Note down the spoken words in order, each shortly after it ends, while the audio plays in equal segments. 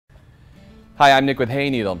Hi, I'm Nick with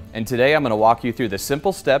Hayneedle, and today I'm going to walk you through the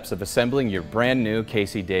simple steps of assembling your brand new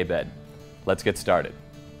Casey Daybed. Let's get started.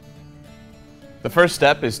 The first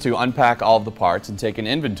step is to unpack all of the parts and take an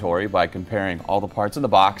inventory by comparing all the parts in the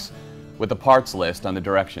box with the parts list on the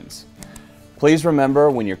directions. Please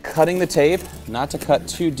remember when you're cutting the tape not to cut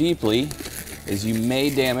too deeply, as you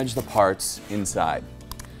may damage the parts inside.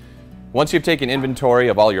 Once you've taken inventory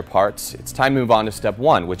of all your parts, it's time to move on to step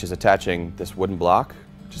 1, which is attaching this wooden block,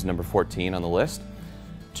 which is number 14 on the list,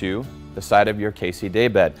 to the side of your Casey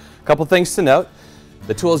Daybed. A couple things to note.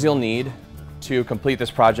 The tools you'll need to complete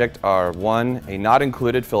this project are 1, a not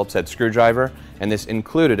included Phillips head screwdriver, and this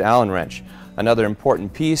included Allen wrench. Another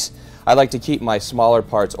important piece, I like to keep my smaller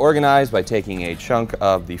parts organized by taking a chunk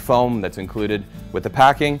of the foam that's included with the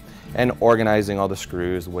packing and organizing all the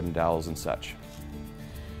screws, wooden dowels, and such.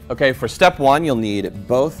 Okay, for step 1, you'll need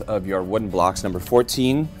both of your wooden blocks, number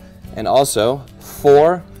 14, and also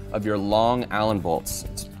 4 of your long Allen bolts.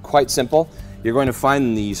 It's quite simple. You're going to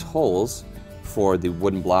find these holes for the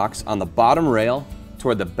wooden blocks on the bottom rail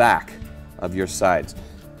toward the back of your sides.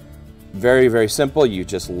 Very, very simple. You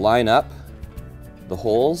just line up the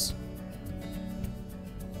holes,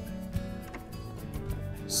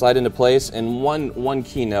 slide into place, and one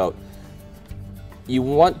key note. You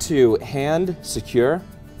want to hand secure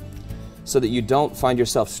so that you don't find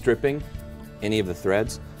yourself stripping any of the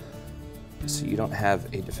threads, so you don't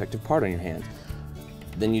have a defective part on your hand.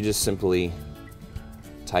 Then you just simply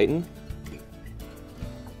tighten.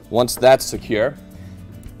 Once that's secure,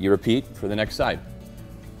 you repeat for the next side.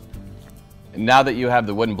 And now that you have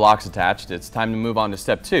the wooden blocks attached, it's time to move on to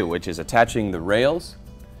step 2, which is attaching the rails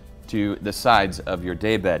to the sides of your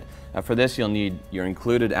daybed. Now for this, you'll need your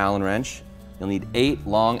included Allen wrench. You'll need 8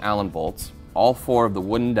 long Allen bolts, all 4 of the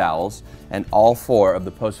wooden dowels, and all 4 of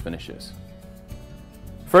the post finishes.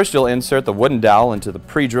 First, you'll insert the wooden dowel into the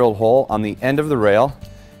pre-drilled hole on the end of the rail,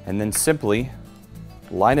 and then simply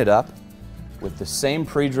line it up with the same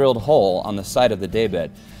pre-drilled hole on the side of the daybed.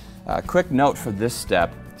 Quick note for this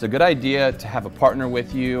step, it's a good idea to have a partner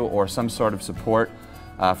with you or some sort of support.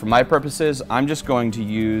 For my purposes, I'm just going to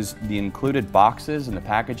use the included boxes and the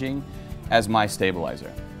packaging as my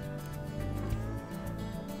stabilizer.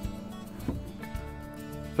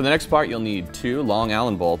 For the next part, you'll need 2 long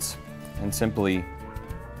Allen bolts, and simply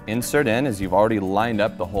insert in as you've already lined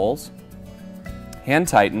up the holes. Hand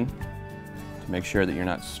tighten to make sure that you're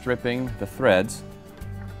not stripping the threads,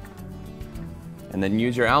 and then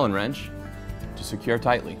use your Allen wrench to secure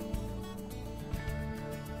tightly.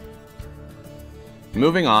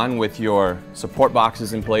 Moving on with your support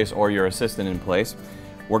boxes in place or your assistant in place,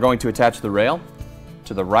 we're going to attach the rail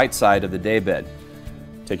to the right side of the daybed.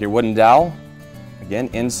 Take your wooden dowel, again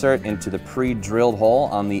insert into the pre-drilled hole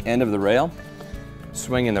on the end of the rail,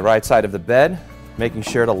 swing in the right side of the bed, making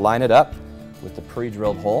sure to line it up with the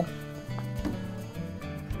pre-drilled hole.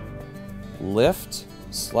 Lift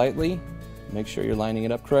slightly, make sure you're lining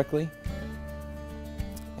it up correctly,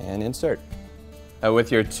 and insert.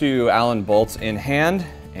 With your 2 Allen bolts in hand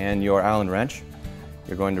and your Allen wrench,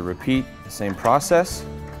 you're going to repeat the same process,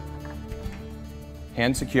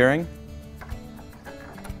 hand securing,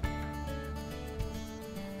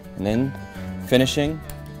 and then finishing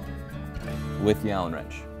with the Allen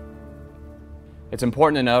wrench. It's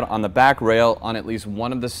important to note on the back rail on at least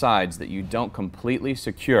one of the sides that you don't completely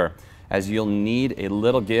secure, as you'll need a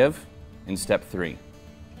little give in step 3.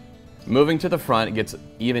 Moving to the front, it gets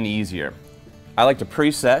even easier. I like to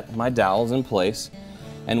preset my dowels in place,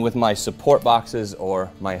 and with my support boxes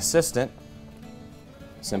or my assistant,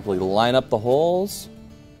 simply line up the holes,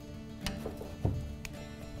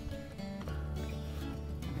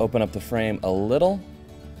 open up the frame a little,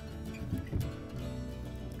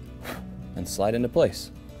 and slide into place.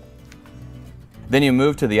 Then you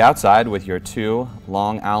move to the outside with your 2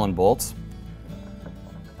 long Allen bolts,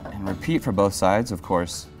 and repeat for both sides, of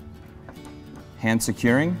course. Hand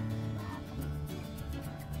securing,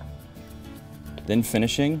 then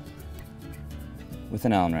finishing with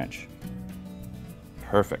an Allen wrench.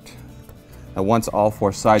 Perfect. Now once all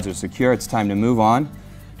 4 sides are secure, it's time to move on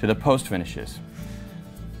to the post finishes.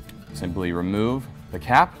 Simply remove the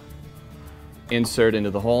cap, insert into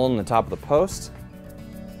the hole in the top of the post,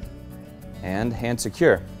 and hand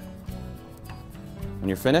secure. When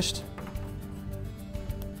you're finished,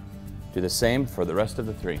 do the same for the rest of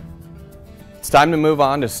the 3. It's time to move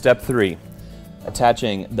on to step 3,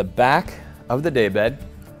 attaching the back of the daybed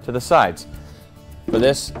to the sides. For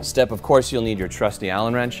this step, of course, you'll need your trusty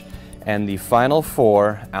Allen wrench and the final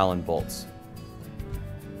 4 Allen bolts.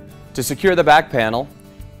 To secure the back panel,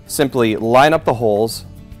 simply line up the holes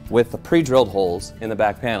with the pre-drilled holes in the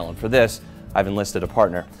back panel. And for this, I've enlisted a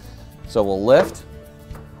partner. So we'll lift,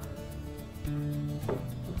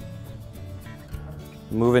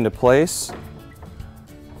 move into place,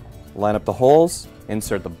 line up the holes,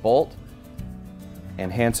 insert the bolt,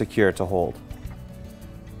 and hand secure to hold.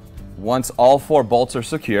 Once all 4 bolts are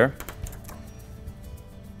secure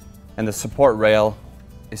and the support rail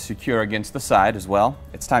is secure against the side as well,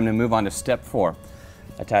 it's time to move on to step 4,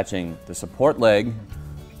 attaching the support leg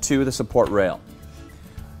to the support rail.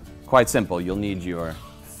 Quite simple. You'll need your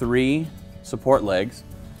 3 support legs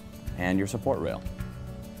and your support rail.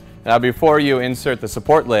 Now, before you insert the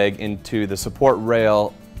support leg into the support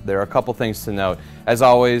rail, there are a couple things to note. As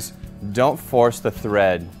always, don't force the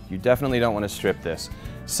thread. You definitely don't want to strip this.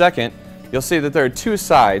 Second, you'll see that there are 2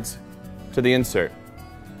 sides to the insert.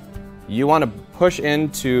 You want to push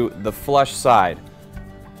into the flush side,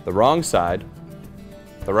 the wrong side,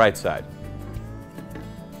 the right side.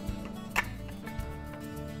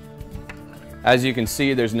 As you can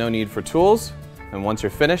see, there's no need for tools, and once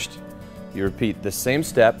you're finished, you repeat the same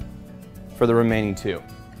step for the remaining 2.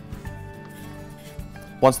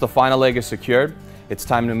 Once the final leg is secured, it's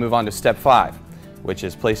time to move on to step 5, which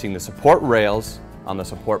is placing the support rails on the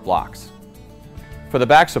support blocks. For the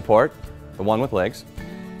back support, the one with legs,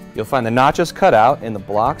 you'll find the notches cut out in the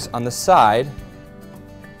blocks on the side.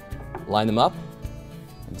 Line them up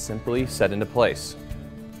and simply set into place.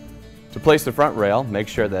 To place the front rail, make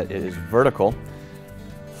sure that it is vertical.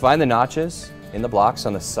 Find the notches in the blocks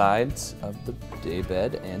on the sides of the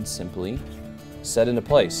daybed and simply set into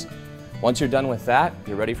place. Once you're done with that,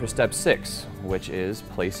 you're ready for step 6, which is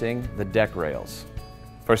placing the deck rails.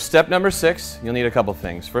 For step number 6, you'll need a couple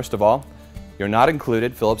things. First of all, your not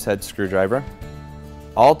included Phillips head screwdriver,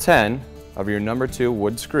 all 10 of your number 2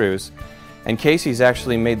 wood screws, and Casey's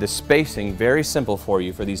actually made the spacing very simple for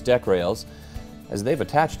you for these deck rails as they've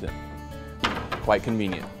attached them. Quite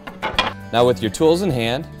convenient. Now, with your tools in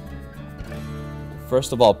hand,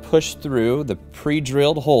 first of all, push through the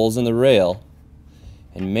pre-drilled holes in the rail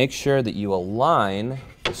and make sure that you align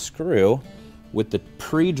the screw with the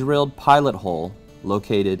pre-drilled pilot hole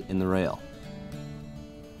located in the rail.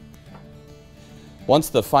 Once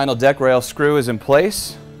the final deck rail screw is in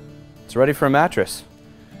place, it's ready for a mattress,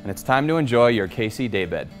 and it's time to enjoy your Casey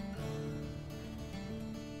Daybed.